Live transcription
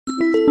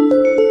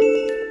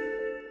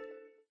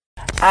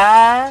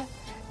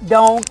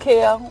Don't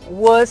care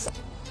what's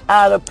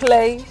out of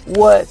place,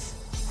 what's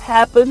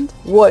happened,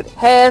 what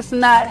has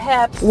not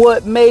happened,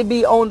 what may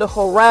be on the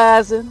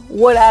horizon,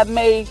 what I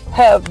may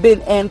have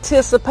been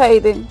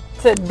anticipating.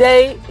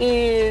 Today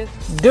is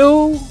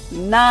Do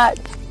Not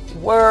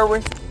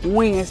Worry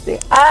Wednesday.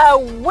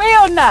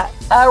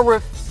 I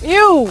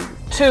refuse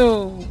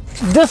to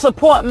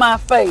disappoint my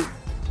faith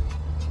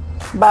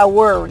by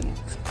worrying.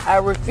 I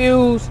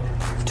refuse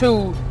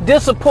to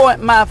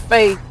disappoint my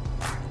faith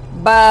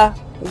by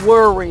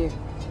worrying.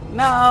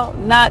 No,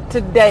 not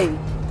today.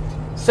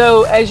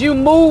 So as you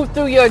move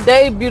through your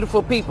day,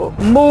 beautiful people,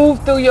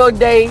 move through your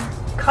day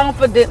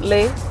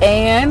confidently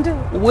and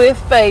with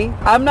faith.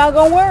 I'm not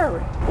going to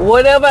worry.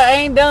 Whatever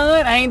ain't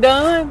done, ain't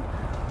done.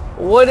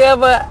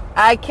 Whatever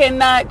I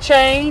cannot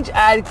change,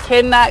 I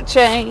cannot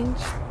change.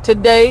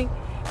 Today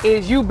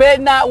is You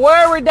Bet Not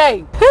Worry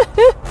Day.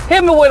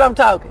 Hear me when I'm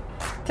talking.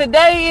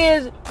 Today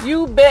is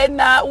You Bet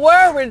Not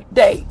Worry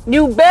Day.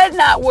 You bet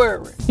not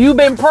worry. You've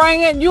been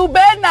praying, you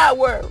bet not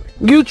worry.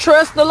 You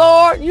trust the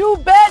Lord, you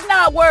bet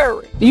not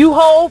worry. You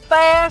hold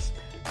fast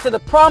to the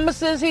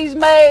promises he's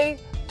made,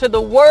 to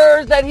the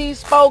words that he's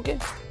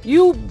spoken.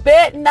 You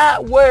bet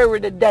not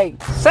worry today.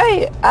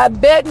 Say it. I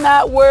bet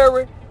not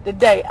worry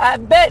today. I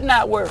bet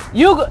not worry.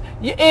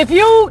 If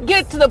you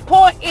get to the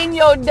point in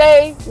your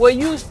day where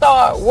you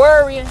start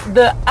worrying,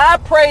 I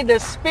pray the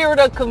spirit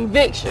of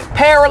conviction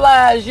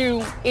paralyze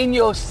you in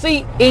your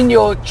seat, in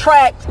your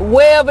tracks,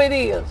 wherever it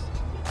is.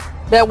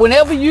 That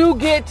whenever you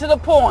get to the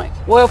point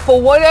where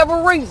for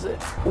whatever reason,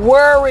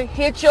 worry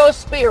hit your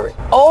spirit,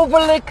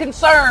 overly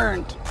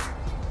concerned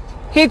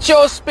hit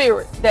your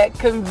spirit, that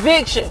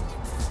conviction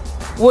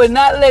will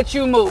not let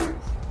you move.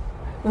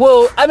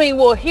 Will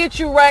hit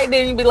you right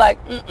there and you be like,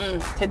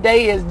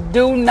 today is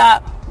Do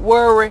Not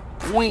Worry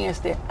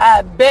Wednesday.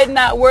 I bet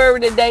not worry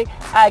today.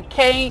 I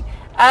can't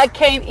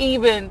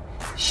even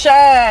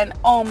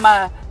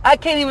I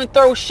can't even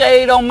throw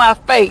shade on my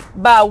faith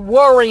by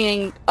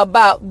worrying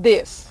about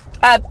this.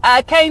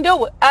 I can't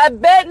do it. I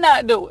bet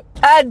not do it.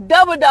 I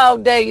double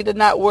dog dare you to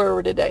not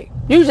worry today.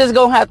 You just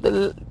gonna have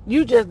to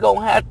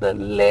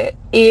let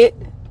it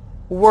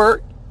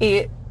work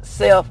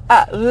itself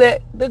out.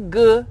 Let the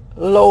good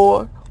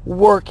Lord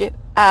work it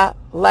out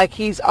like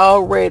he's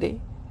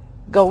already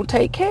gonna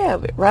take care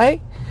of it,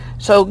 right?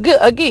 So good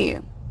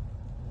again.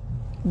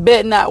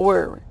 Bet not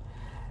worry.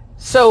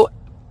 So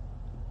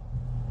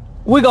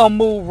we're gonna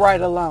move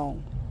right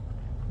along.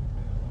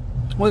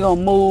 We're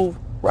gonna move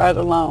right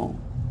along.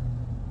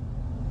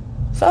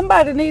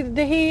 Somebody needed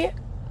to hear it.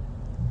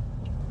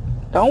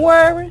 Don't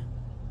worry.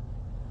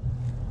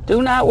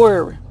 Do not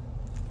worry.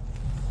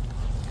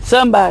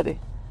 Somebody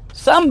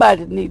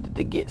needed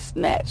to get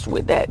snatched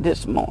with that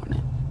this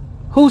morning.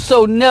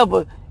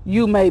 Whosoever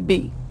you may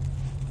be.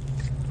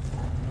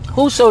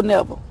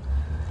 Whosoever.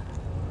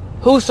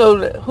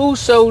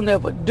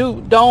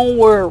 Don't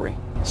worry.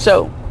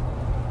 So,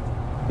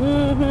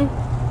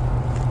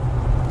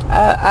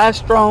 I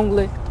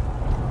strongly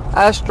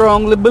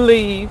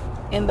believe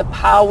in the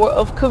power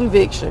of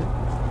conviction,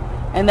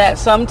 and that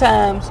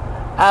sometimes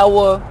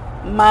our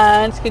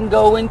minds can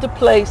go into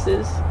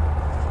places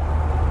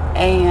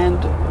and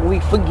we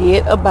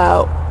forget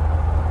about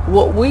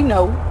what we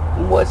know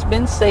and what's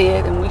been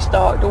said, and we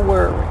start to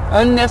worry.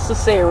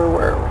 Unnecessary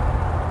worry.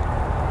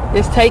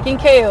 It's taken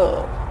care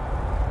of.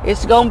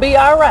 It's gonna be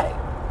all right.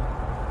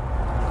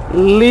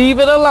 Leave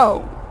it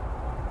alone.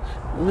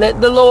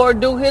 Let the Lord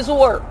do his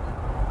work.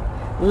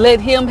 Let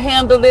him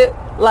handle it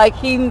like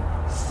he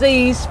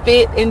sees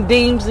fit and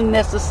deems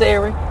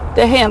necessary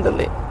to handle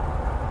it.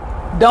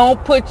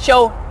 Don't put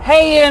your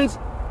hands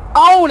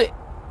on it.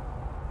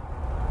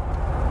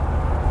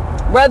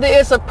 Whether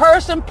it's a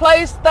person,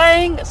 place,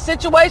 thing,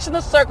 situation,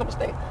 or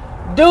circumstance,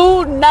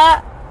 do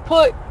not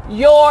put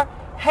your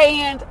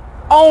hand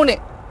on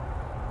it.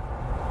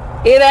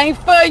 It ain't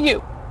for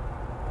you.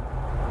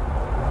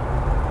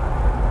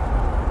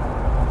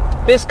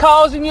 If it's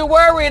causing you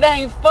worry, it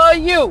ain't for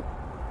you.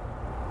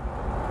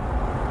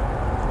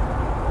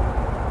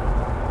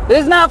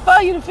 It's not for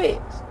you to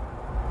fix.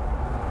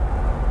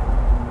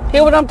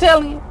 Hear what I'm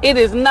telling you? It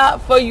is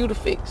not for you to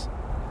fix.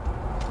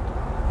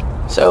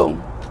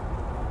 So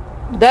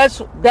that's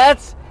the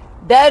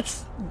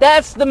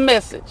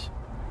message.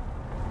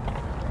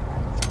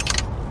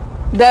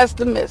 That's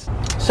the message.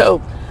 So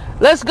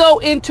let's go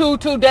into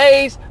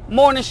today's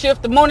morning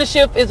shift. The morning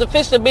shift is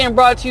officially being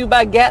brought to you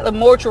by Gatlin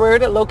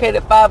Mortuary, located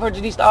at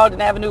 500 East Alden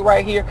Avenue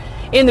right here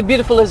in the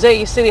beautiful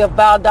Azalea city of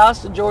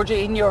Valdosta, Georgia.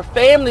 In your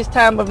family's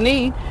time of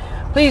need,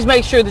 please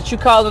make sure that you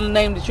call on the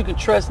name that you can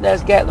trust.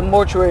 That's Gatlin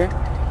Mortuary.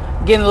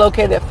 Again,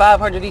 located at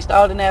 500 East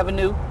Alden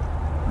Avenue,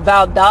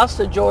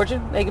 Valdosta,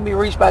 Georgia. They can be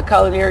reached by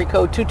calling area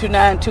code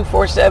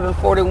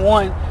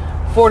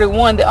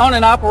 229-247-4141. The owner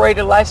and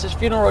operator, licensed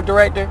funeral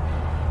director,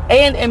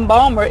 and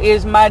embalmer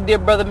is my dear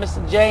brother,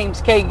 Mr.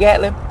 James K.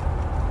 Gatlin.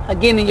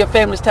 Again, in your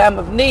family's time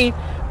of need,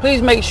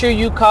 please make sure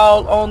you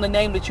call on the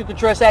name that you can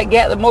trust. At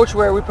Gatlin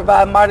Mortuary, we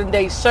provide modern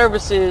day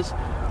services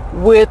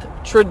with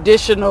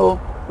traditional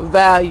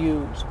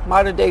values.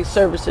 Modern day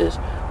services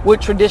with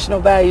traditional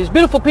values.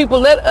 Beautiful people,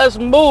 let us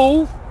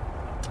move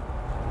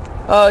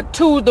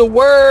to the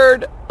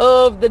word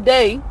of the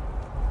day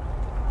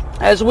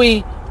as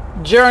we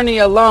journey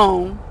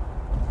along.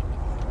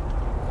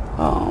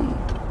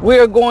 We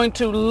are going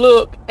to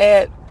look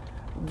at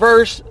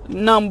we're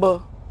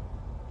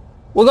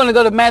going to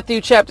go to Matthew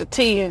chapter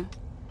 10,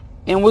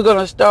 and we're going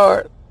to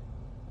start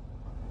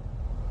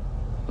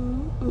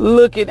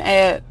looking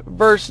at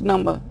verse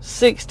number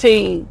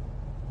 16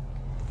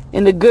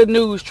 in the Good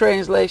News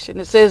translation.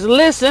 It says,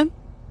 "Listen,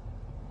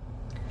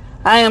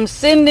 I am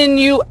sending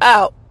you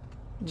out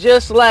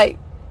just like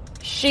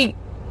sheep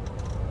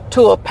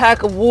to a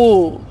pack of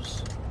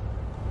wolves.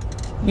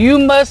 You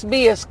must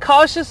be as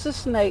cautious as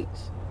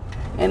snakes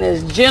and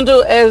as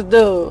gentle as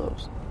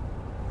doves.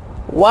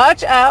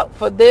 Watch out,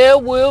 for there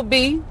will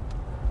be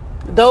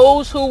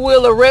those who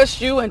will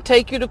arrest you and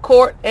take you to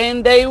court,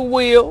 and they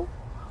will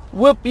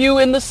whip you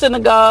in the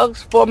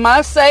synagogues. For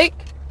my sake,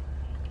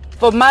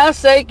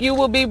 you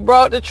will be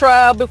brought to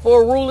trial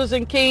before rulers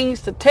and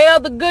kings to tell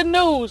the good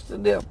news to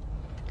them,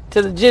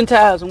 to the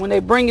Gentiles. And when they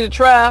bring you to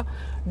trial,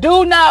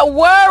 do not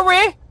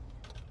worry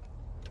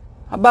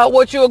about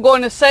what you are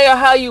going to say or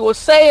how you will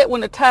say it.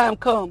 When the time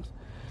comes,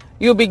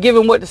 you'll be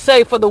given what to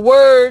say, for the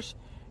words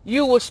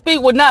you will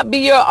speak will not be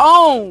your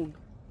own.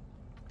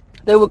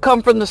 They will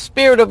come from the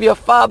Spirit of your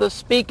Father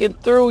speaking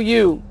through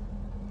you."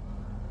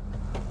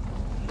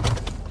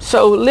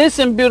 So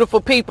listen, beautiful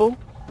people.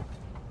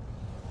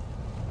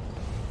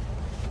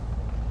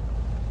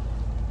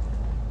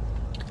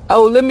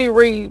 Oh, let me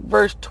read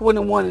verse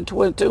 21 and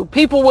 22.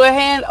 "People will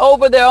hand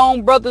over their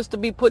own brothers to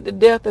be put to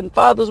death, and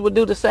fathers will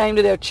do the same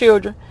to their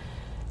children.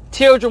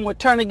 Children will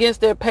turn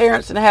against their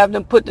parents and have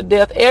them put to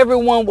death.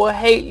 Everyone will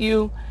hate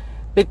you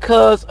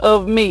because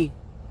of me,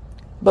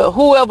 but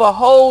whoever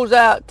holds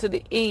out to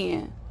the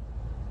end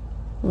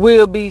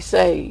will be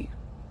saved."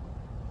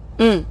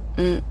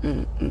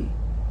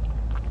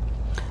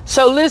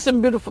 So listen,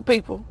 beautiful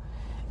people,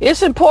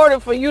 it's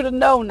important for you to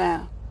know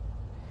now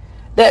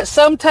that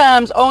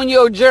sometimes on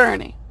your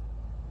journey,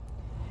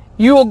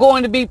 you are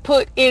going to be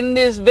put in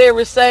this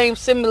very same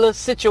similar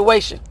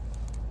situation,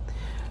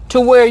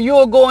 to where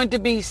you're going to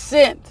be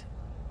sent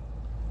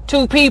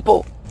to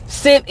people,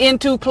 sent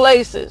into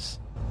places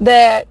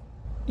that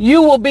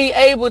you will be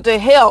able to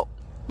help,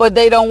 but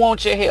they don't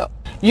want your help.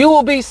 You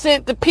will be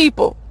sent to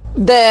people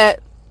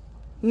that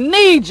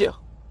need you,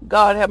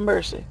 God have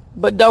mercy,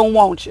 but don't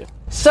want you.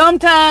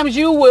 Sometimes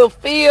you will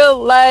feel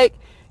like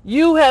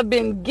you have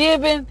been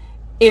given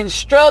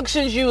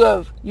instructions. You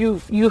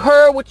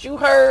heard what you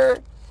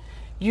heard.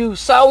 You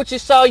saw what you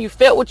saw. You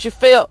felt what you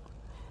felt.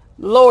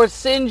 Lord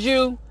sends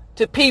you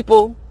to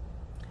people,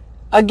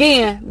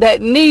 again, that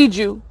need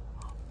you,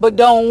 but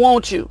don't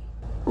want you.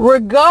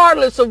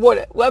 Regardless of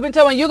what I've been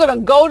telling you, you're going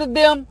to go to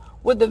them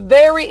with the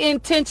very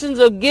intentions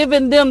of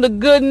giving them the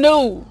good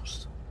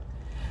news,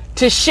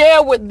 to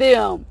share with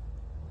them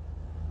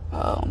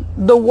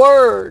the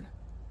word,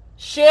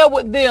 share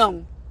with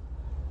them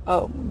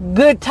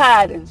good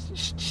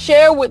tidings,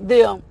 share with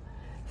them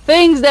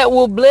things that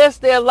will bless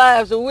their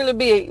lives and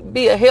really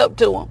be a help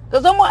to them.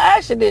 Because I'm going to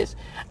ask you this.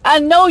 I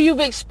know you've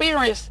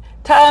experienced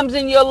times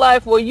in your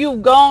life where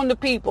you've gone to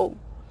people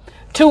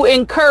to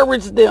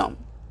encourage them,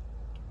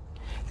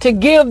 to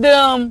give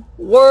them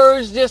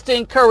words just to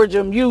encourage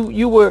them.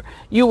 You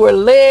were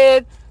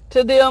led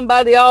to them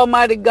by the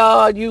Almighty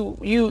God.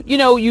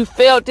 You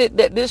felt it,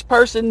 that this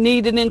person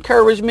needed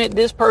encouragement.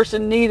 This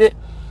person needed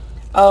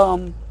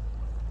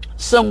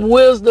some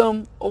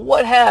wisdom or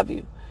what have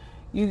you.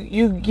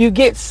 You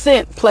get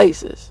sent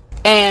places,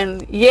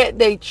 and yet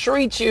they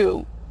treat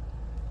you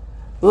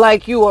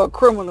like you are a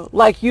criminal,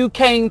 like you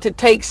came to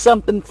take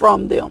something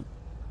from them.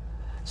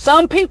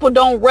 Some people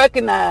don't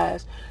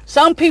recognize.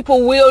 Some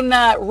people will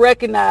not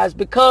recognize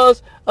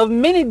because of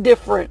many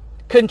different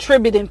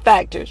contributing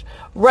factors,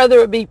 whether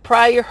it be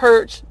prior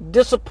hurts,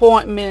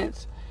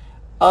 disappointments,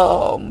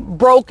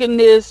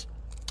 brokenness,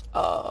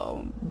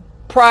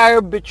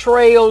 prior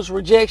betrayals,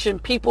 rejection,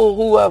 people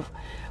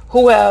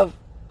who have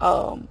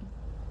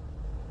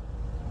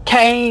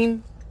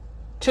came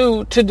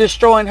to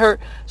destroy and hurt.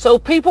 So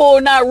people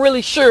are not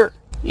really sure,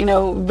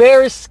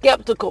 very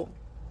skeptical.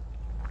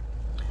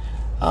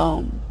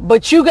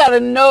 But you got to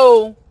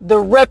know the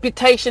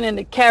reputation and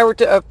the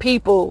character of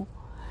people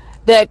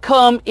that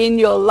come in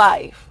your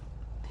life,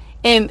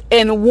 and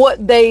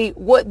what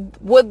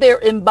their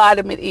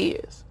embodiment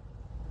is.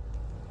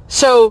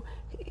 So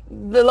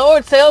the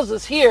Lord tells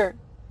us here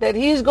that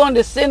He's going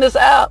to send us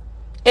out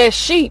as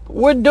sheep.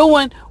 We're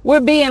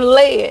being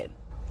led.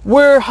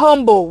 We're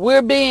humble.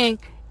 We're being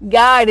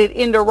guided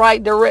in the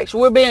right direction.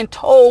 We're being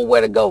told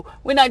where to go.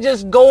 We're not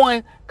just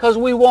going because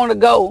we want to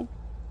go.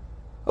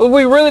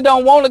 We really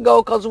don't want to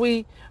go because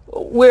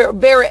we're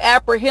very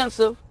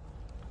apprehensive,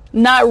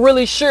 not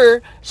really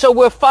sure. So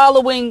we're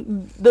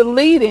following the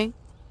leading.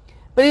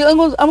 But I'm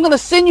going to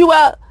send you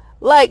out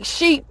like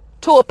sheep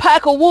to a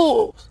pack of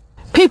wolves.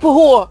 People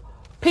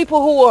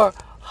who are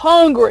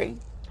hungry.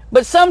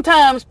 But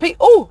sometimes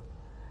people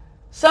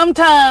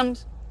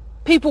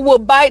will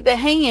bite the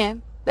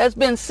hand that's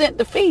been sent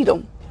to feed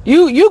them.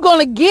 You're going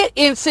to get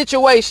in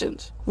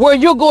situations where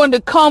you're going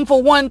to come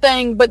for one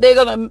thing, but they're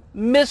going to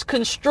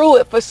misconstrue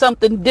it for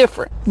something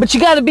different. But you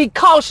got to be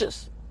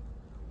cautious.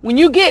 When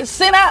you get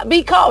sent out,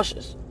 be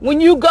cautious. When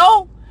you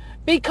go,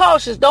 be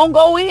cautious. Don't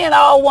go in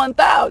all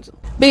 1,000.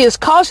 Be as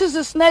cautious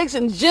as snakes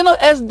and gentle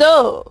as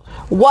doves.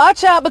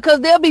 Watch out, because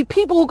there'll be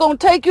people who are going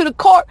to take you to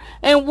court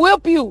and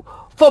whip you.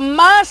 For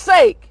my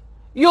sake,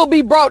 you'll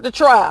be brought to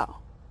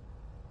trial,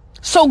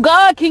 so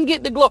God can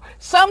get the glory.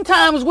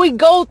 Sometimes we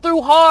go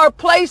through hard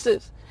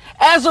places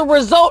as a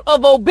result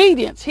of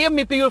obedience. Hear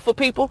me, beautiful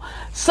people.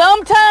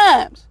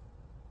 Sometimes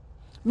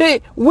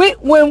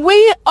when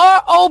we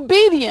are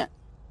obedient,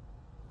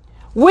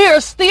 we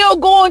are still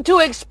going to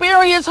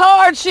experience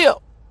hardship.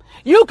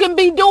 You can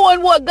be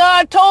doing what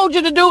God told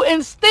you to do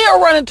and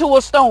still run into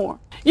a storm.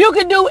 You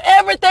can do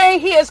everything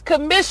He has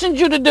commissioned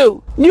you to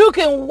do. You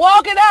can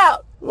walk it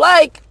out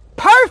like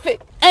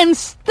perfect and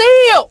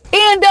still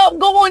end up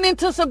going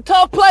into some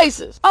tough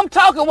places. I'm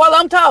talking while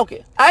I'm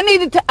talking. I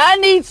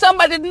need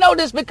somebody to know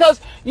this, because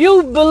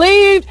you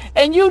believed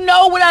and you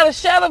know without a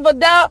shadow of a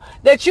doubt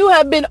that you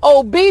have been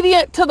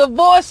obedient to the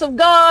voice of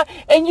God,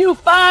 and you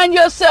find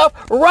yourself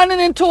running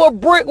into a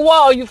brick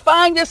wall. You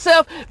find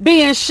yourself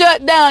being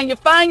shut down. You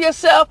find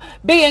yourself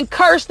being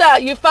cursed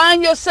out. You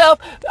find yourself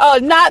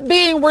not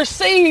being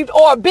received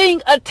or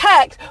being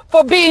attacked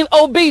for being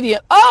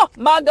obedient. Oh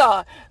my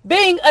God,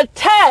 being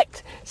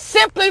attacked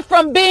simply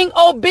from being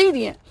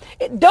obedient.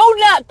 Do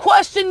not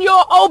question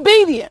your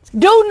obedience.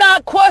 Do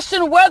not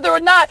question whether or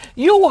not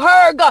you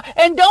heard God.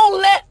 And don't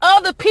let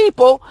other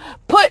people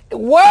put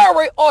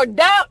worry or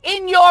doubt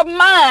in your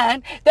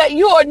mind that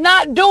you are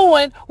not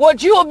doing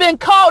what you have been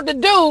called to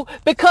do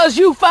because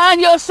you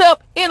find yourself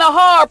in a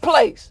hard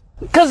place.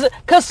 Because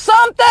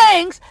some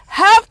things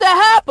have to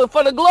happen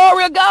for the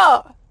glory of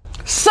God.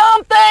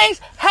 Some things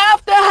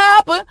have to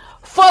happen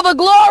for the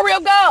glory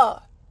of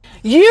God.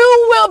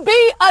 You will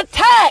be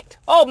attacked.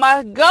 Oh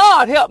my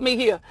God, help me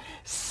here.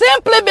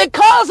 Simply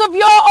because of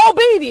your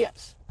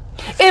obedience.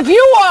 If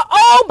you are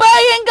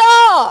obeying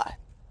God,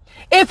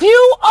 if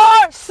you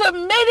are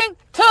submitting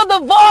to the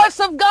voice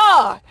of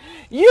God,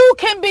 you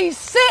can be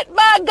sent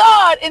by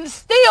God and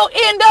still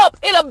end up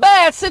in a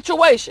bad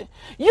situation.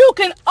 You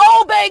can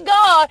obey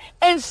God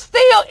and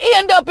still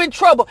end up in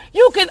trouble.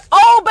 You can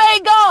obey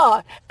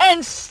God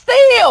and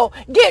still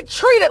get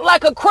treated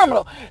like a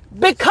criminal.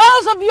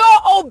 Because of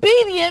your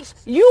obedience,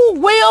 you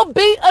will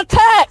be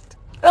attacked.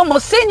 I'm going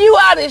to send you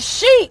out as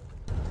sheep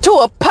to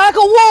a pack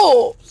of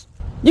wolves.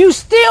 You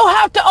still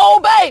have to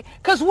obey,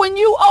 because when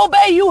you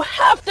obey, you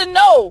have to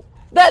know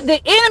that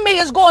the enemy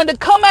is going to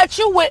come at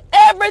you with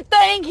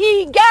everything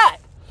he got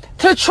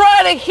to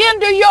try to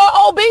hinder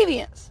your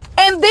obedience.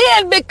 And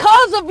then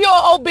because of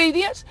your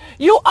obedience,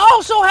 you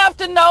also have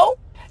to know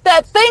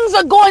that things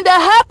are going to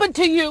happen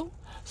to you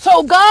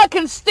so God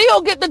can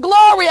still get the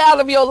glory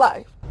out of your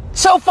life.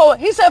 So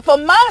he said, for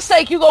my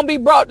sake, you're going to be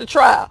brought to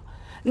trial.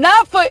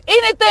 Not for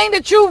anything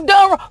that you've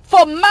done,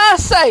 for my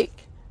sake.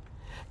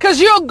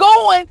 Because you're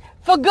going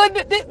for good.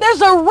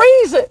 There's a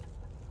reason.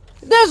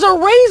 There's a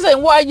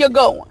reason why you're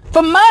going.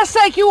 For my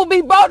sake, you will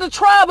be brought to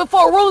trial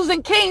before rulers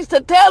and kings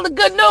to tell the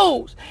good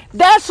news.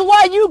 That's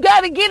why you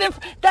got to get in.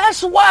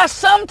 That's why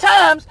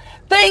sometimes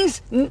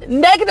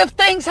negative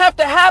things have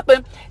to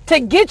happen to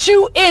get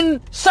you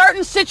in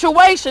certain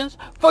situations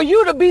for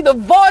you to be the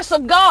voice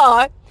of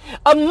God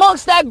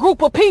amongst that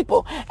group of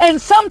people.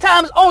 And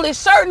sometimes only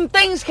certain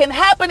things can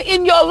happen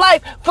in your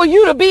life for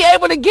you to be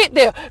able to get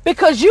there,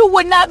 because you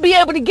would not be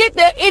able to get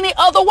there any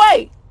other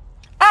way.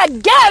 I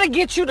gotta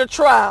get you to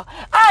trial.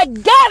 I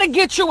gotta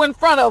get you in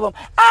front of them.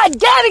 I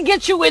gotta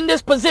get you in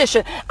this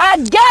position. I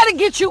gotta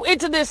get you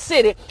into this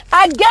city.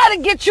 I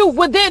gotta get you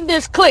within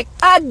this clique.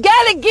 I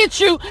gotta get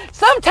you.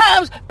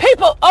 Sometimes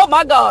people, oh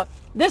my God,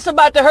 this is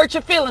about to hurt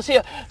your feelings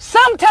here.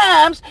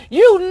 Sometimes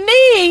you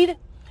need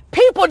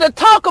people to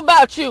talk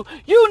about you.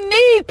 You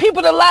need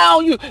people to lie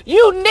on you.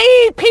 You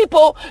need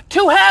people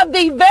to have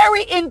the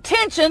very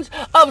intentions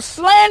of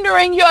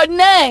slandering your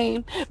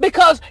name,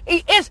 because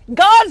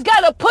God's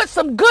got to put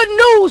some good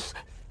news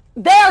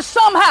there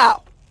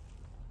somehow.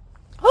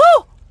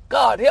 Oh,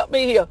 God, help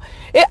me here.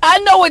 I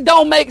know it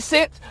don't make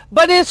sense,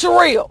 but it's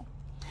real.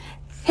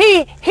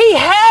 He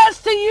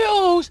has to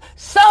use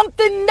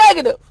something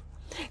negative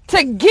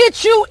to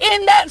get you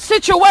in that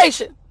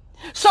situation.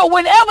 So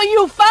whenever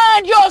you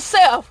find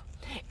yourself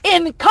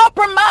in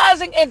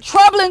compromising and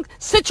troubling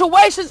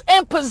situations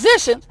and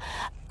positions,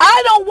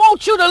 I don't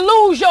want you to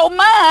lose your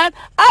mind.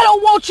 I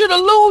don't want you to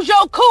lose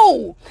your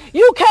cool.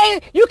 You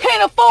can't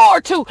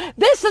afford to.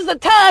 This is the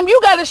time you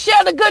got to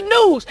share the good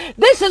news.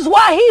 This is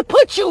why he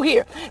put you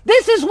here.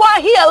 This is why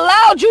he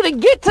allowed you to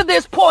get to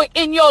this point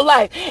in your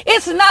life.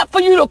 It's not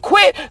for you to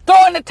quit,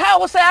 throw in the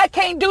towel, say, I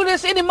can't do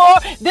this anymore.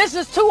 This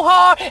is too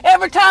hard.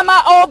 Every time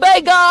I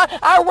obey God,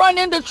 I run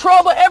into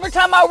trouble. Every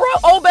time I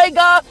obey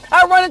God,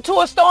 I run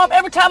into a storm.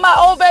 Every time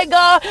I obey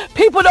God,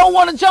 people don't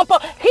want to jump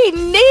up. He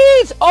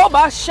needs,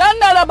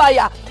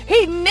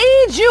 He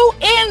needs you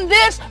in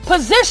this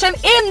position,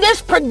 in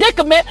this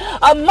predicament,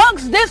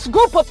 amongst this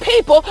group of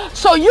people,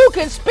 so you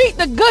can speak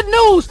the good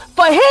news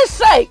for his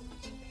sake.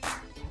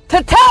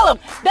 To tell them.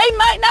 They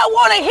might not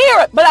want to hear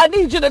it, but I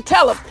need you to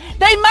tell them.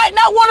 They might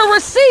not want to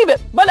receive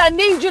it, but I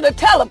need you to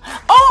tell them.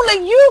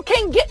 Only you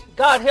can get,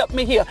 God help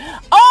me here,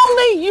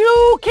 only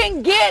you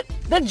can get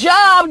the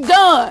job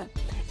done.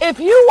 If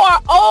you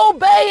are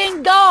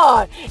obeying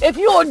God, if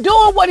you are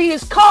doing what he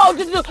has called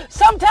you to do,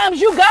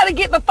 sometimes you got to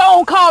get the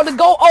phone call to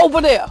go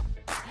over there.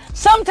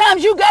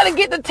 Sometimes you got to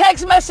get the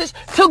text message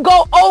to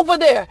go over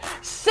there.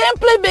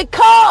 Simply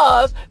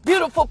because,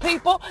 beautiful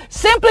people,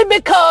 simply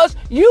because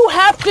you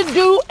have to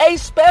do a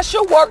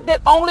special work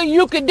that only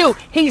you can do.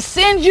 He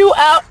sends you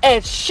out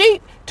as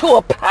sheep to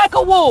a pack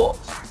of wolves.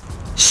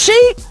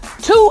 Sheep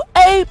to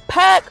a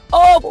pack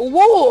of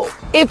wolves.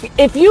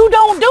 If you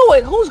don't do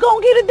it, who's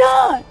going to get it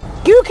done?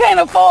 You can't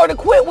afford to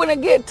quit when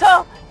it gets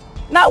tough.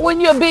 Not when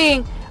you're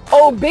being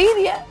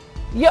obedient.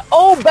 You're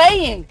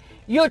obeying.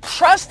 You're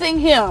trusting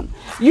him.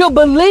 You're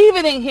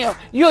believing in him.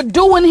 You're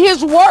doing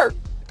his work.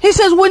 He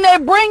says, when they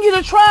bring you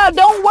to trial,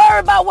 don't worry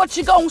about what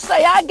you're going to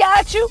say. I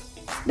got you.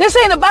 This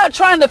ain't about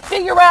trying to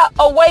figure out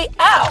a way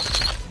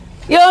out.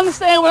 You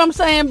understand what I'm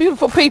saying,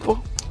 beautiful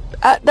people?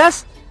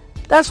 That's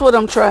what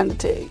I'm trying to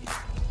tell you.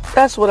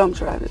 That's what I'm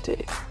trying to tell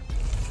you.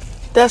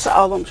 That's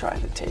all I'm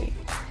trying to tell you.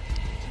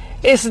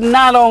 It's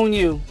not on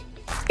you.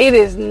 It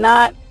is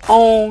not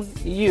on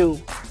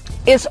you.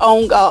 It's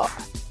on God.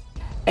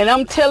 And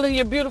I'm telling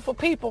you, beautiful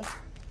people,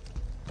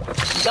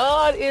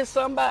 God is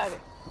somebody.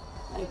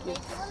 Thank you.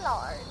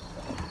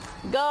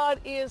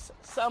 God is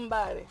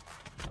somebody.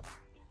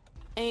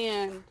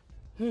 And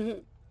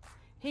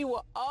he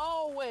will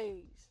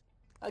always,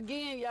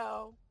 again,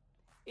 y'all,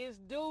 it's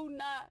Do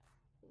Not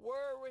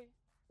Worry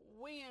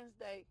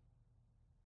Wednesday.